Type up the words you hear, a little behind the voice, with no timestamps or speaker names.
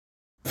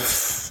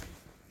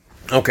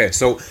Okay,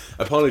 so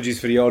apologies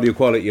for the audio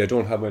quality. I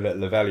don't have my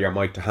little lavalier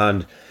mic to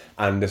hand,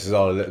 and this is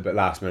all a little bit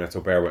last minute,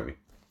 so bear with me.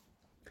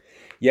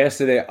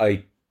 Yesterday,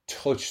 I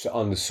touched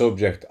on the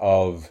subject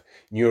of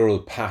neural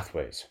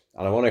pathways,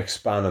 and I want to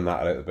expand on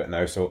that a little bit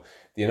now. So,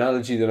 the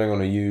analogy that I'm going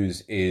to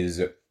use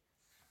is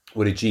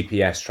with a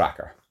GPS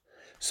tracker.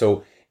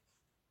 So,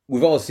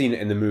 we've all seen it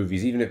in the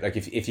movies. Even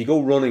if you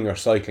go running or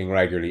cycling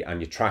regularly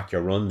and you track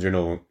your runs, you're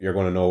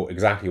going to know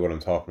exactly what I'm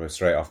talking about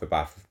straight off the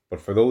bat.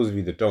 But for those of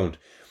you that don't,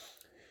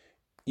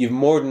 you've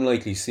more than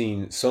likely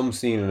seen some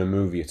scene in a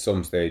movie at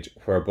some stage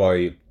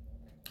whereby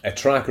a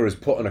tracker is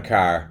put in a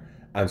car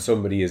and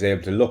somebody is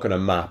able to look at a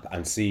map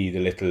and see the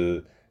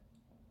little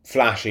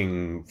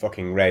flashing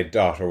fucking red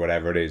dot or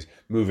whatever it is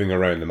moving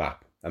around the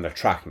map, and they're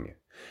tracking it.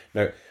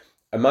 Now,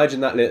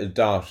 imagine that little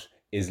dot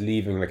is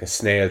leaving like a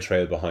snail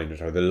trail behind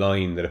it, or the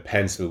line that a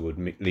pencil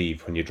would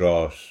leave when you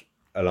draw it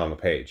along a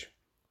page.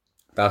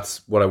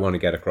 That's what I want to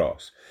get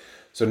across.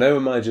 So now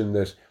imagine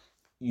that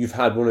you've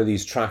had one of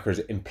these trackers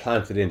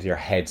implanted into your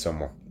head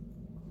somewhere,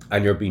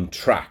 and you're being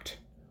tracked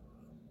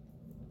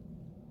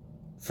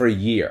for a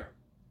year.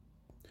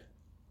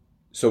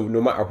 So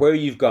no matter where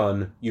you've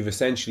gone, you've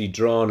essentially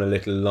drawn a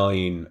little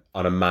line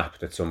on a map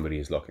that somebody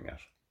is looking at.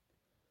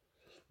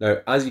 Now,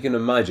 as you can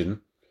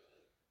imagine,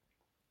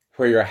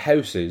 where your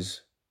house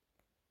is,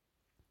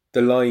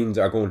 the lines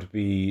are going to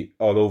be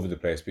all over the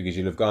place because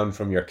you'll have gone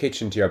from your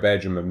kitchen to your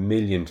bedroom a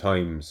million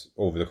times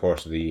over the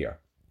course of the year.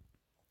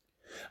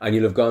 And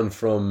you'll have gone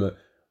from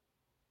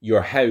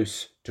your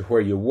house to where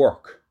you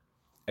work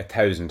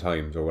 1,000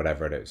 times or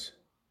whatever it is.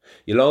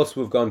 You'll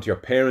also have gone to your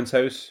parents'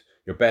 house,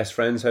 your best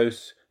friend's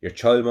house, your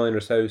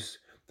childminder's house,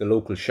 the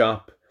local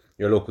shop,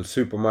 your local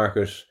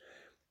supermarket,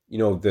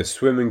 the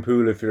swimming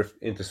pool if you're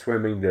into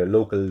swimming, the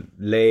local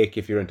lake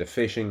if you're into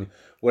fishing,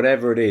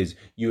 whatever it is,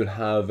 you'll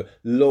have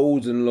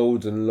loads and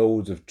loads and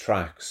loads of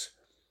tracks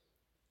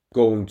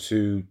going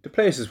to the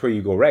places where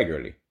you go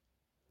regularly.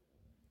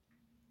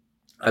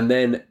 And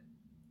then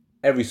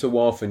every so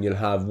often you'll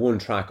have one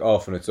track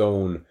off on its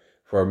own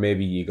where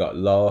maybe you got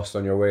lost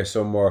on your way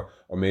somewhere,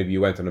 or maybe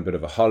you went on a bit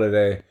of a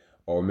holiday,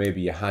 or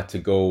maybe you had to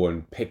go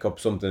and pick up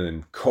something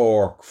in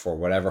Cork for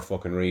whatever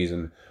fucking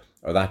reason,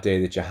 or that day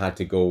that you had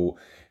to go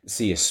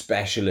see a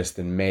specialist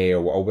in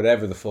Mayo, or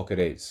whatever the fuck it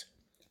is.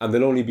 And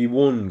there'll only be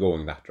one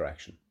going that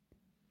direction.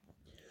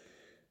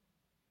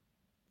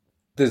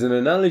 There's an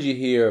analogy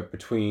here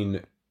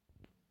between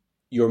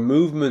your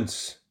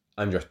movements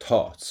and your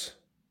thoughts.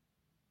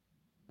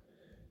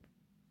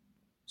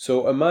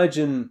 So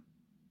imagine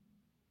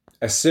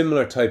a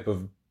similar type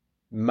of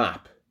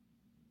map,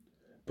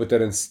 but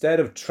that instead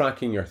of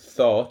tracking your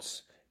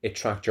thoughts, it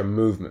tracked your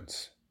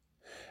movements.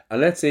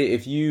 And let's say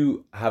if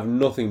you have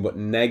nothing but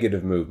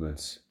negative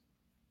movements,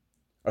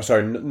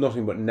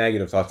 nothing but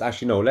negative thoughts.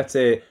 Actually, no, let's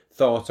say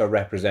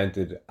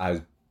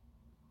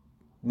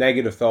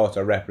negative thoughts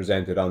are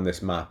represented on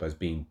this map as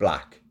being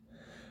black.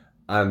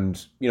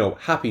 And,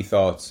 happy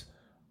thoughts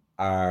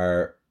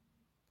are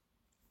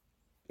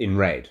in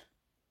red.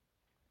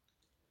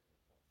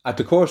 Over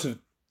the course of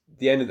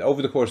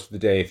the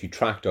day, if you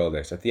tracked all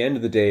this, at the end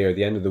of the day or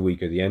the end of the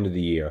week or the end of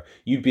the year,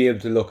 you'd be able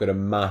to look at a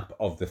map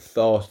of the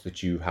thoughts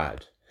that you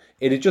had.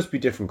 It'd just be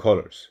different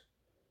colours.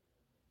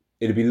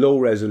 It'd be low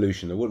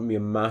resolution. There wouldn't be a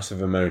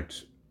massive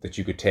amount that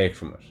you could take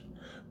from it.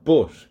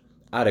 But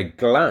at a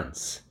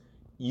glance,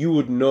 you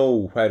would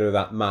know whether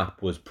that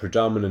map was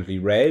predominantly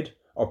red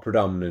or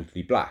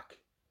predominantly black,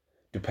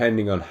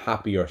 depending on how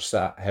happy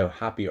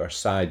or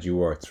sad you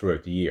were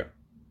throughout the year.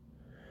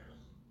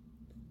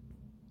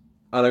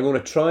 And I'm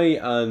going to try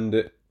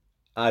and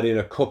add in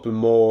a couple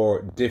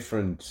more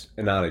different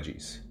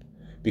analogies,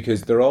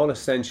 because they're all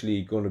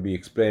essentially going to be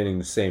explaining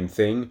the same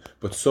thing,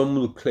 but some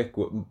will click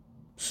with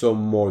some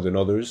more than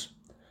others,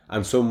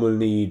 and some will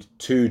need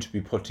two to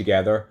be put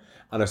together.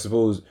 And I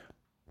suppose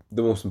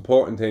the most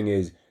important thing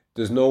is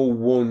there's no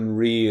one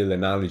real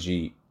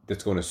analogy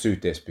that's going to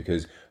suit this,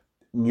 because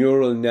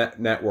neural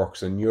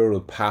networks and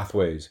neural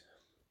pathways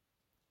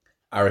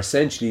are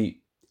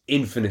essentially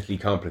infinitely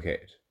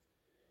complicated.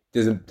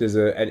 There's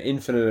an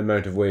infinite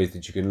amount of ways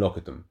that you can look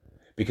at them,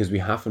 because we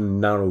haven't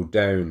narrowed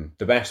down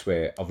the best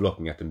way of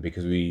looking at them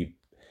because we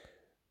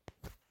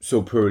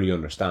so poorly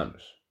understand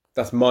it.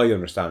 That's my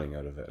understanding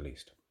out of it, at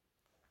least.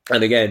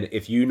 And again,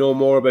 if you know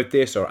more about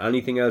this or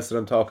anything else that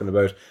I'm talking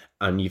about,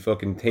 and you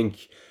fucking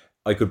think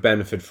I could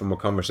benefit from a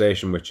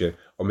conversation with you,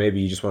 or maybe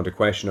you just want a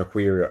question or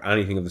query or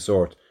anything of the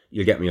sort,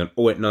 you'll get me on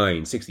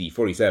 089 60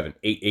 47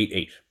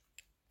 888.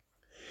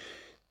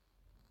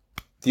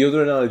 The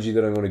other analogy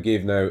that I'm going to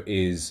give now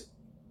is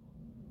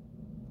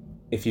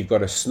if you've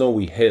got a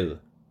snowy hill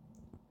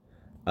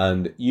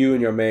and you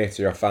and your mates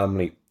or your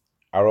family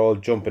are all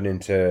jumping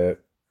into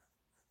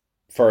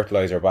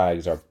fertilizer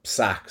bags or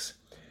sacks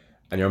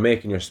and you're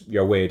making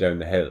your way down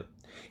the hill.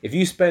 If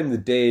you spend the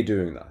day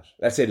doing that,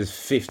 let's say there's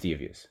 50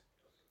 of you,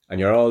 and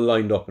you're all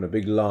lined up in a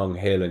big long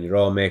hill and you're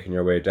all making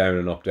your way down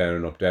and up, down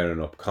and up, down and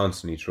up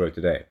constantly throughout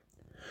the day,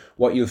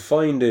 what you'll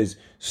find is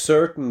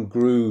certain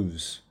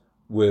grooves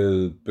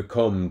will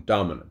become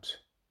dominant,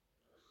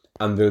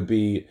 and there'll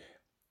be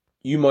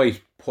you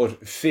might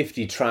put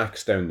 50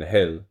 tracks down the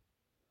hill,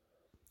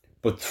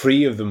 but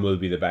 3 of them will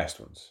be the best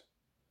ones.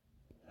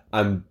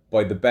 And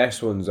by the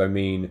best ones, I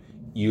mean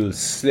you'll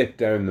slip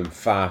down them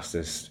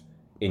fastest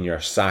in your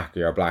sack or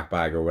your black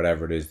bag or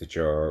whatever it is that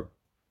you're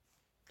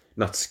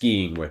not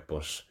skiing with,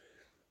 but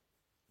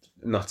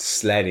not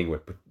sledding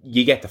with, but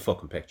you get the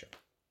fucking picture.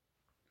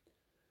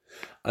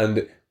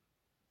 And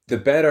the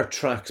better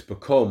tracks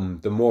become,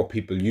 the more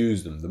people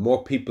use them. The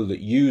more people that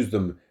use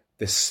them,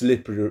 the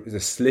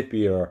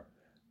slippier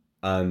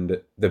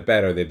and the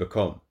better they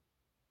become.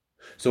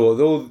 So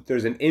although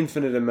there's an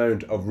infinite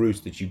amount of routes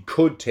that you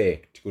could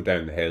take to go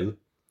down the hill,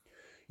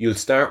 you'll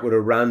start with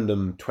a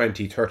random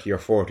 20, 30 or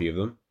 40 of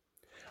them.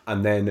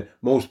 And then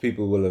most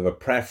people will have a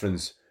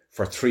preference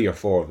for 3 or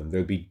 4 of them.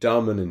 There'll be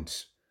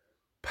dominant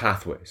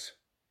pathways.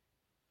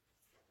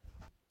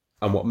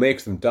 And what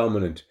makes them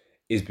dominant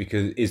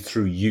is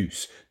through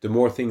use. The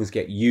more things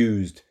get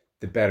used,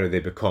 the better they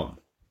become.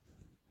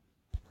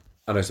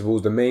 And I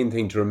suppose the main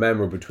thing to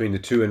remember between the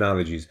two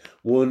analogies,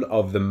 one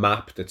of the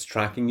map that's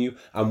tracking you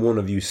and one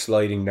of you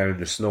sliding down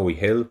the snowy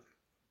hill,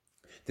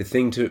 the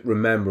thing to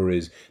remember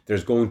is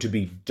there's going to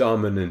be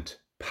dominant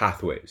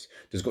pathways.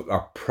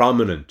 Or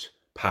prominent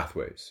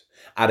pathways.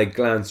 At a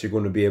glance, you're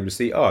going to be able to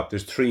see,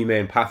 there's 3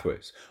 main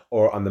pathways.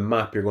 Or on the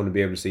map, you're going to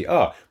be able to see,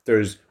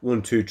 there's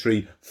 1, 2,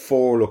 3,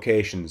 4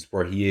 locations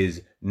where he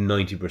is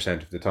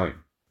 90% of the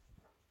time.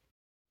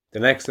 The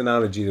next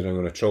analogy that I'm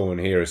going to throw in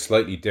here is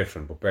slightly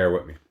different, but bear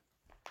with me.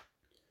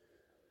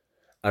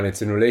 And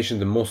it's in relation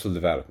to muscle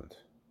development.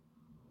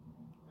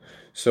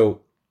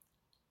 So,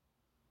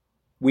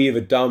 we have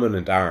a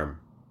dominant arm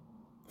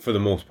for the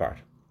most part.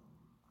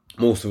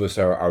 Most of us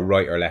are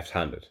right or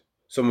left-handed.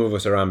 Some of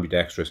us are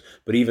ambidextrous,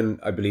 but even,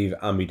 I believe,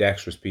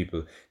 ambidextrous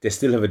people, they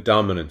still have a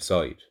dominant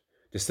side.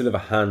 They still have a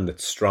hand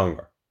that's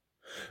stronger.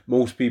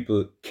 Most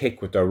people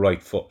kick with their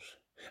right foot.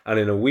 And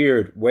in a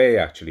weird way,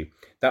 actually,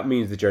 that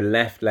means that your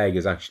left leg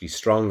is actually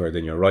stronger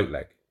than your right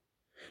leg.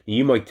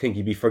 You might think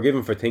you'd be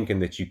forgiven for thinking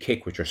that you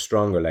kick with your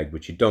stronger leg,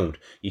 but you don't.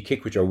 You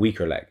kick with your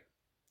weaker leg.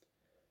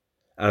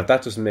 And if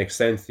that doesn't make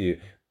sense to you,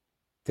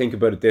 think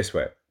about it this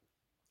way.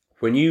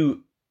 When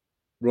you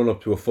run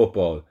up to a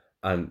football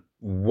and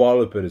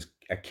wallop it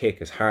a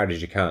kick as hard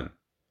as you can,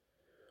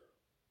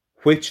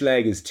 which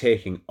leg is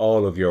taking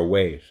all of your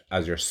weight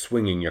as you're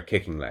swinging your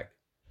kicking leg?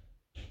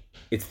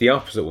 It's the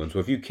opposite one. So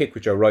if you kick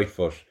with your right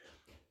foot,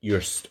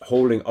 you're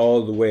holding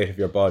all the weight of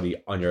your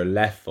body on your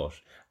left foot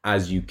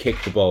as you kick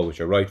the ball with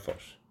your right foot.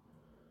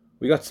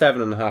 We got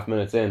 7.5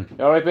 minutes in.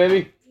 You all right,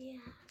 baby? Yeah.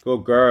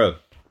 Good girl.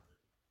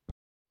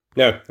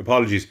 Now,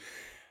 apologies.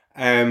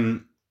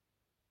 So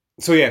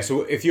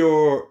if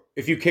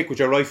you kick with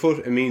your right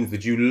foot, it means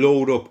that you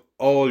load up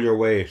all your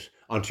weight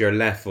onto your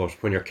left foot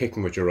when you're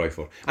kicking with your right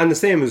foot. And the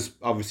same is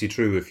obviously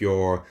true if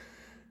you're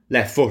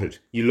left-footed.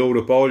 You load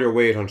up all your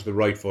weight onto the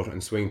right foot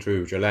and swing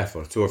through with your left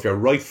foot. So if you're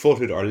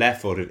right-footed or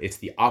left-footed, it's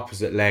the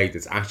opposite leg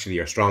that's actually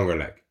your stronger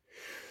leg.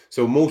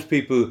 So most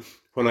people,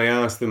 when I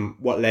ask them,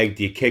 what leg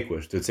do you kick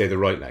with, they'd say the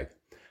right leg.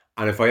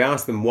 And if I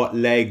ask them, what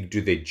leg do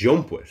they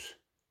jump with,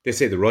 they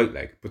say the right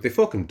leg. But they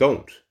fucking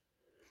don't.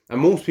 And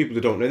most people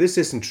don't. Now, this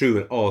isn't true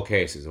in all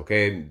cases,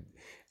 okay?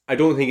 I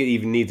don't think it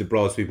even needs a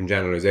broad sweeping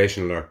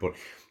generalization alert, but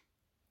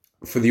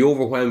for the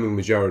overwhelming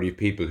majority of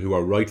people who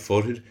are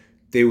right-footed,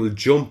 they will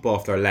jump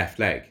off their left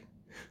leg.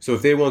 So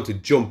if they want to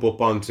jump up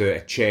onto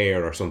a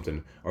chair or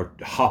something, or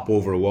hop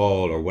over a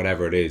wall or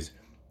whatever it is,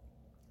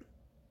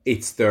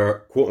 it's their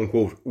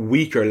quote-unquote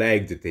weaker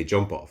leg that they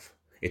jump off.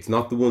 It's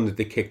not the one that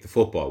they kick the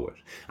football with.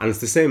 And it's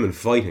the same in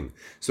fighting.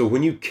 So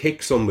when you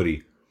kick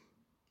somebody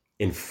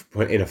in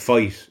a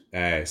fight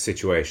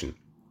situation,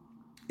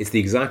 it's the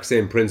exact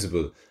same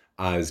principle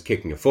as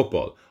kicking a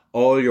football.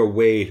 All your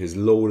weight is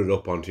loaded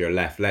up onto your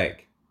left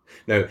leg.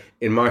 Now,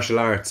 in martial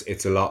arts,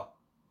 there's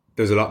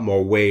a lot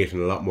more weight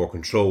and a lot more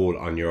control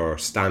on your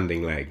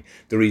standing leg.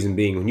 The reason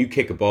being, when you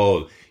kick a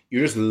ball,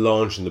 you're just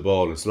launching the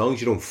ball, and as long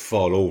as you don't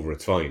fall over,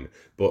 it's fine.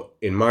 But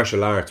in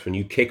martial arts, when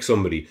you kick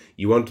somebody,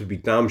 you want to be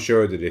damn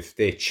sure that if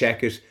they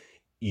check it,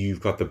 you've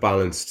got the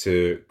balance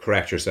to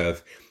correct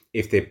yourself.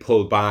 If they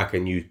pull back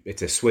and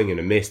it's a swing and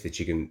a miss, that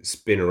you can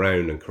spin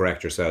around and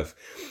correct yourself.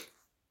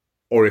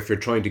 Or if you're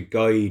trying to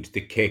guide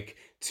the kick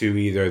to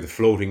either the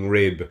floating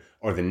rib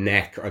or the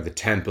neck or the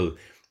temple,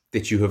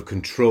 that you have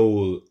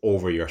control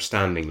over your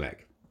standing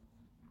leg.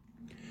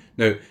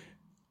 Now,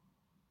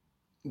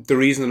 the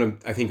reason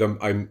I think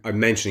I'm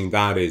mentioning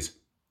that is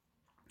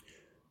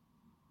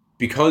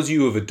because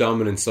you have a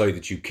dominant side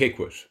that you kick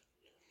with,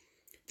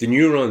 the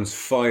neurons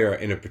fire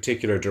in a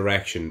particular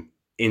direction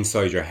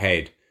inside your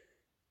head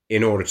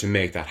in order to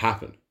make that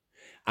happen.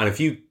 And if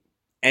you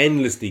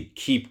endlessly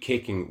keep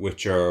kicking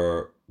with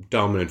your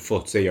dominant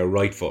foot, say your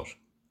right foot,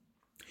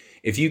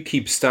 if you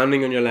keep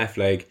standing on your left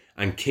leg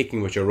and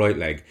kicking with your right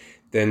leg,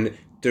 then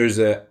there's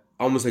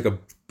almost like a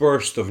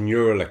burst of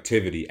neural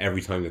activity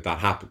every time that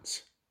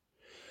happens.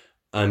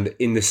 And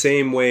in the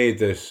same way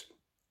that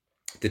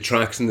the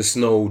tracks in the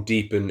snow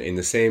deepen, in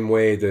the same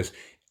way that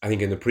I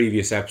think in the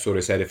previous episode I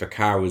said if a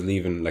car was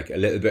leaving like a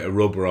little bit of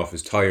rubber off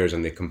his tires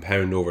and they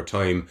compound over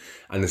time,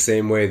 and the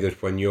same way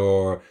that when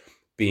you're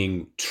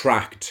being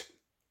tracked,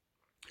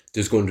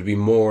 there's going to be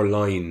more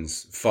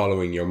lines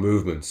following your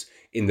movements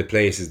in the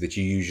places that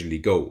you usually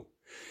go.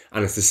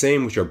 And it's the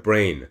same with your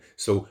brain.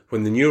 So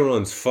when the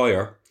neurons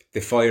fire,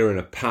 they fire in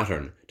a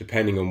pattern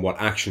depending on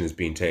what action is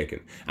being taken.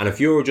 And if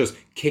you're just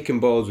kicking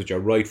balls with your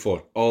right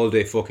foot all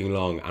day fucking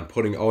long and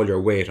putting all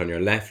your weight on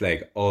your left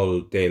leg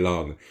all day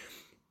long,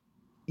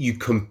 you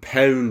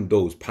compound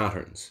those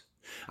patterns.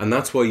 And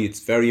that's why it's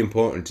very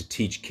important to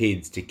teach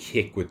kids to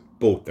kick with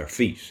both their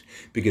feet.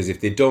 Because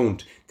if they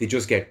don't, they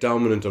just get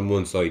dominant on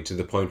one side to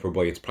the point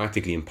whereby it's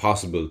practically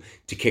impossible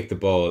to kick the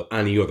ball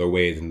any other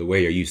way than the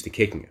way you're used to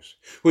kicking it.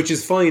 Which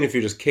is fine if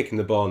you're just kicking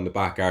the ball in the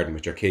back garden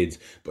with your kids,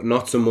 but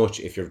not so much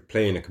if you're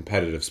playing a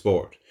competitive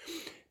sport.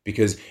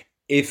 Because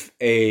if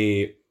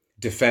a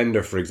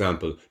defender, for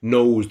example,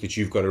 knows that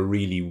you've got a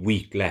really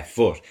weak left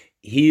foot,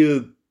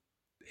 he'll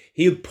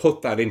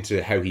put that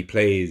into how he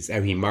plays,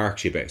 how he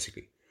marks you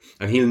basically.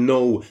 And he'll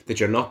know that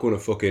you're not going to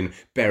fucking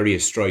bury a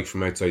strike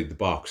from outside the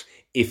box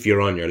if you're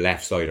on your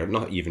left side, or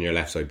not even your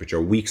left side, but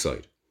your weak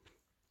side.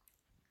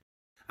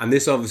 And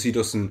this obviously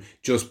doesn't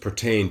just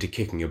pertain to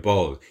kicking a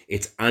ball.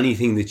 It's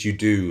anything that you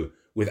do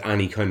with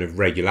any kind of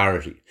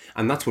regularity.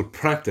 And that's what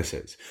practice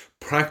is.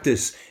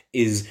 Practice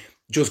is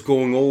just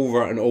going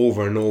over and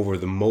over and over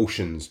the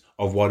motions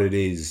of what it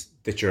is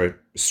that you're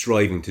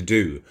striving to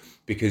do,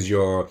 because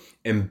you're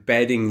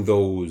embedding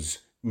those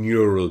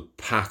neural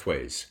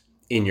pathways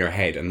in your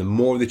head. And the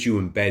more that you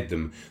embed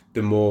them,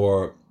 the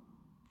more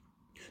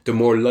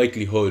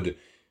likelihood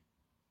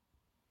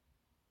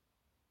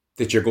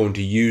that you're going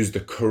to use the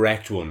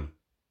correct one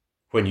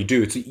when you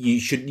do it. So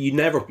you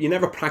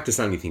never practice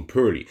anything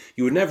poorly.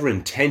 You would never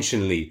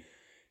intentionally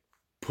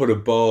put a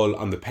ball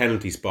on the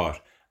penalty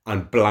spot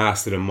and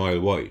blast it a mile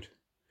wide,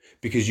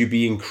 because you'd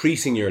be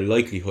increasing your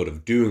likelihood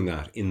of doing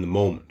that in the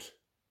moment.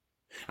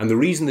 And the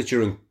reason that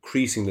you're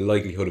increasing the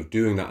likelihood of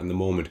doing that in the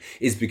moment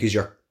is because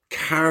you're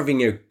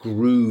carving out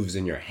grooves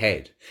in your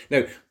head.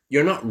 Now,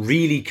 you're not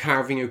really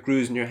carving out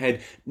grooves in your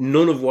head.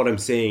 None of what I'm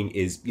saying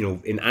is,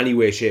 in any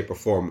way, shape or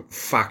form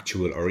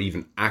factual or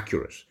even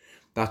accurate.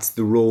 That's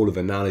the role of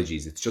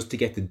analogies. It's just to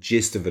get the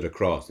gist of it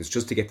across. It's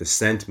just to get the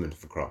sentiment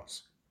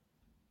across.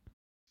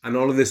 And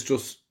all of this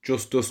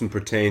just doesn't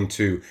pertain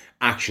to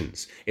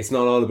actions. It's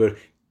not all about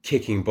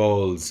kicking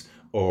balls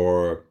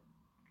or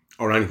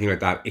anything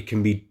like that. It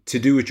can be to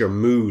do with your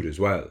mood as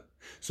well.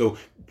 So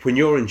when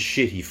you're in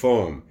shitty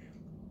form,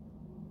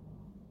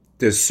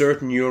 there's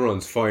certain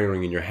neurons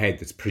firing in your head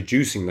that's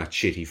producing that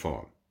shitty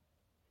form.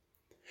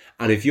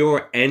 And if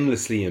you're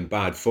endlessly in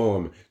bad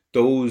form,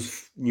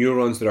 those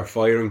neurons that are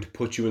firing to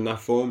put you in that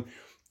form,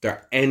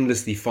 they're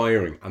endlessly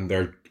firing, and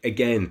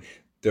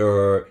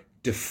they're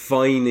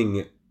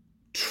defining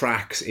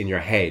tracks in your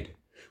head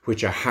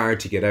which are hard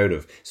to get out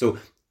of. So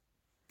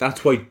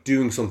that's why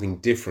doing something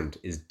different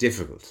is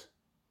difficult.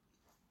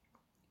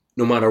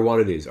 No matter what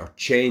it is, or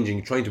trying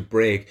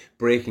to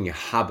breaking a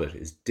habit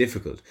is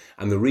difficult.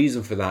 And the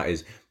reason for that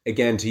is,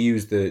 again, to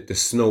use the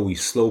snowy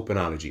slope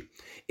analogy.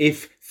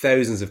 If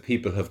thousands of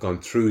people have gone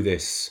through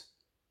this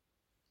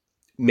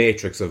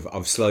matrix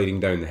of sliding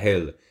down the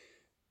hill,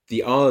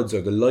 the odds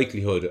or the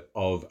likelihood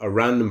of a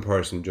random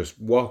person just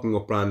walking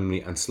up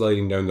randomly and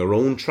sliding down their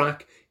own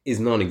track is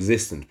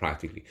non-existent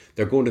practically.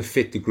 They're going to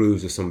fit the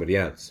grooves of somebody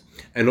else.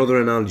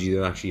 Another analogy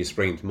that actually is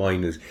springing to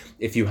mind is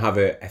if you have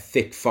a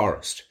thick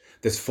forest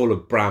that's full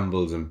of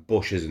brambles and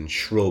bushes and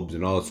shrubs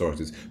and all sorts,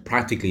 it's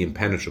practically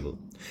impenetrable.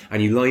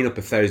 And you line up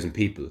 1,000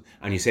 people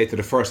and you say to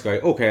the first guy,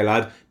 okay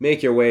lad,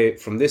 make your way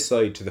from this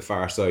side to the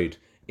far side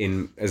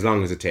in as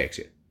long as it takes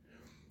you.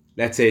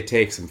 Let's say it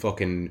takes him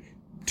fucking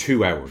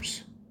 2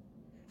 hours.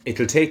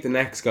 It'll take the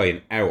next guy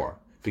an hour,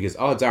 because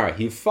odds are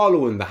he'll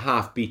follow in the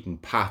half-beaten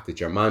path that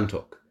your man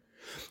took.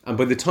 And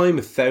by the time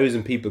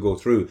 1,000 people go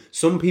through,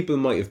 some people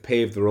might have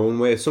paved their own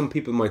way. Some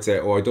people might say,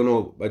 oh, I don't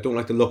know, I don't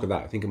like the look of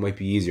that. I think it might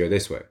be easier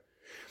this way.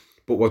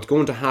 But what's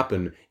going to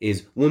happen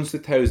is once the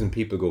 1,000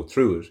 people go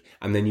through it,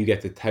 and then you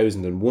get the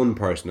 1,001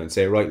 person and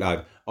say, right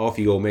lad, off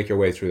you go, make your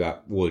way through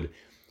that wood.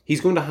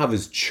 He's going to have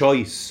his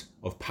choice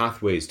of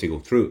pathways to go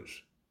through it.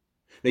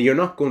 Now, you're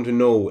not going to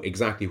know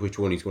exactly which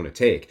one he's going to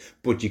take,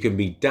 but you can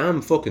be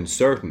damn fucking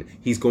certain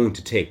he's going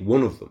to take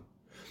one of them.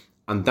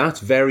 And that's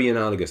very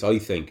analogous, I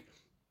think,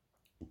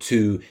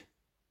 to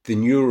the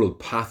neural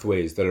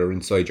pathways that are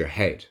inside your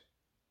head.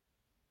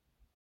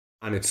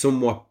 And it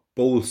somewhat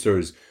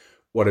bolsters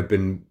what I've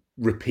been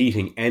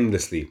repeating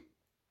endlessly,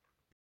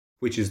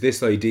 which is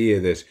this idea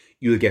that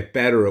you'll get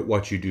better at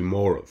what you do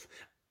more of.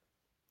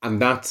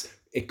 And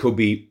it could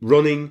be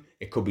running,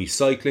 it could be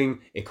cycling,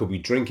 it could be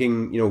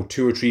drinking,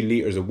 2 or 3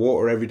 litres of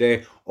water every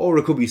day, or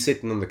it could be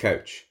sitting on the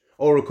couch,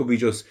 or it could be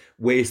just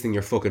wasting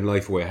your fucking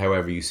life away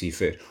however you see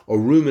fit, or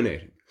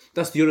ruminating.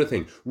 That's the other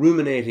thing.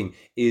 Ruminating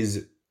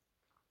is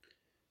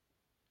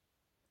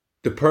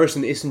the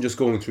person isn't just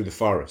going through the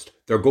forest.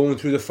 They're going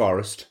through the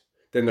forest,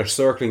 then they're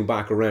circling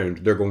back around,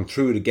 they're going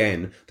through it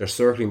again, they're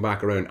circling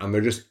back around, and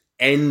they're just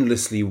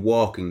endlessly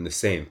walking the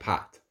same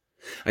path.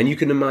 And you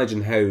can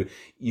imagine how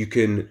you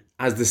can,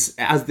 as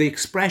the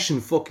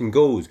expression fucking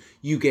goes,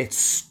 you get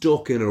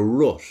stuck in a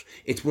rut.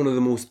 It's one of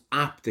the most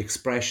apt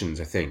expressions,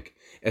 I think,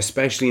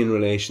 especially in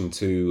relation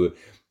to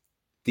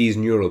these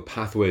neural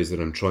pathways that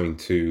I'm trying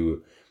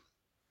to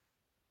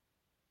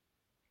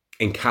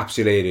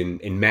encapsulate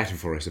in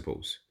metaphor, I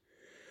suppose.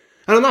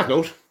 And on that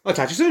note, I'll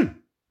catch you soon.